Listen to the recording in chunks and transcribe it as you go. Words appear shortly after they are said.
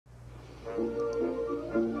Johnny,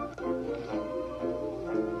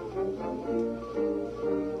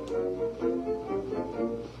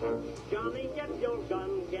 get your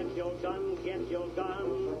gun, get your gun, get your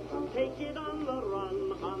gun. Take it on the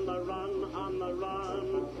run, on the run, on the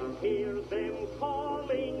run. Hear them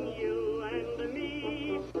calling you and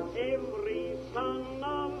me, every son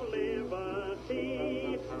of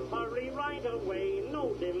liberty. Hurry right away,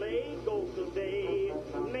 no delay, go today.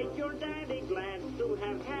 Make your daddy glad to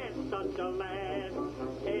have had such a lad.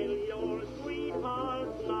 Tell your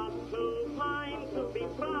sweetheart not to pine, to be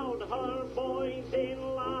proud her boy's in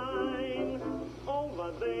line.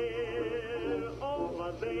 Over there,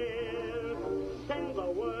 send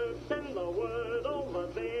the word over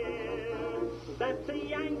there, that the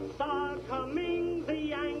Yanks are coming, the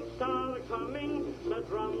Yanks are coming, the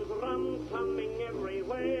drums rum-tumming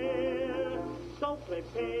everywhere. So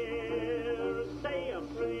prepare, say a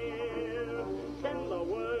prayer, send the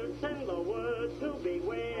word to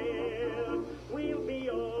beware. We'll be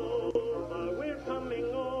over, we're coming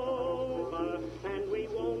over, and we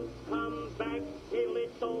won't come back till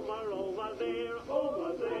it's over, over there,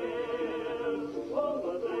 over there,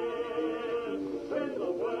 over there.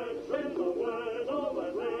 Send the word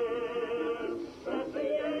over there, that the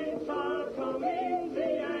Yanks are coming, the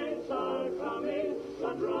Yanks are coming,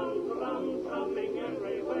 the drums rum-tumming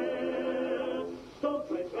everywhere. So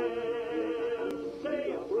prepare,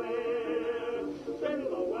 say a prayer, send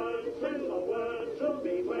the word to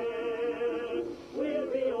beware. We'll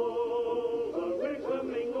be over, we're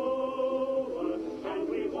coming over, and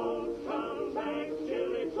we won't come back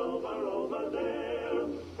till it's over, over there.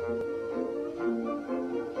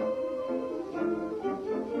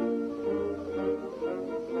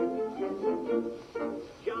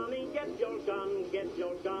 Johnny, get your gun, get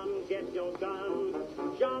your gun, get your gun.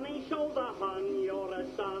 Johnny, show the Hun you're a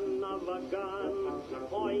son of a gun.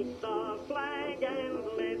 Hoist the flag and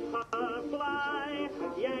let her fly.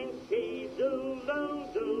 Yankee Doodle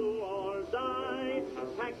do or die.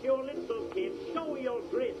 Pack your little kit, show your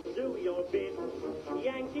grit, do your bit.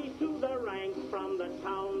 Yankees to the ranks from the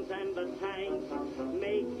towns and